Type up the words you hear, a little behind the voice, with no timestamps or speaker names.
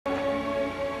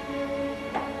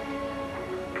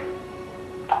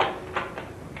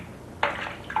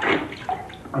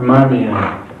Remind me,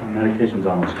 my medication's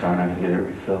almost gone. I gotta get it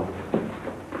refilled.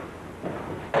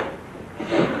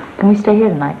 Can we stay here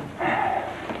tonight?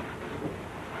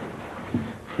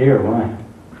 Here, why?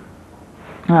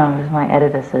 Oh, because my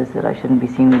editor says that I shouldn't be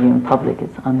seen with you in public.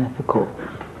 It's unethical.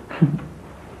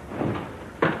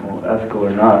 Well, ethical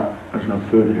or not, there's no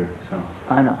food here, so...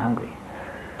 I'm not hungry.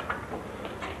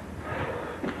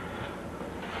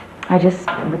 I just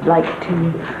would like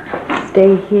to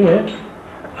stay here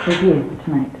with you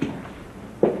tonight.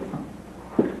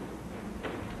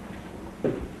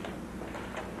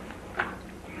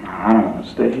 I don't want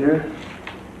to stay here.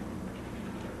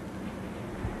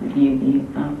 Maybe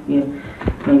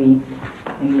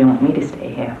you want me to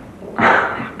stay here.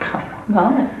 Come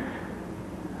on.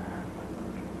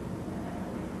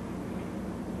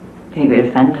 Think it would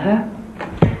offend her?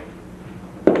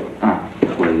 Oh,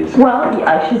 please. Well,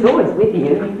 yeah, she's always with you,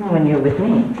 even when you're with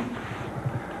me.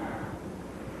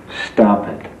 Stop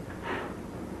it.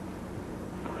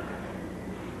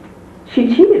 She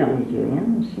cheated on you,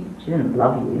 Julian. She didn't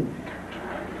love you.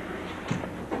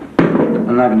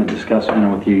 I'm not going to discuss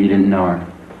her with you. You didn't know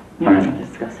her. You don't want to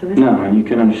discuss her with me? No, you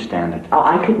can understand it. Oh,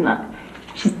 I could not.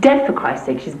 She's dead, for Christ's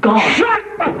sake. She's gone.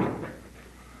 Shut up!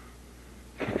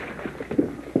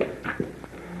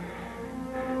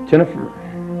 Jennifer...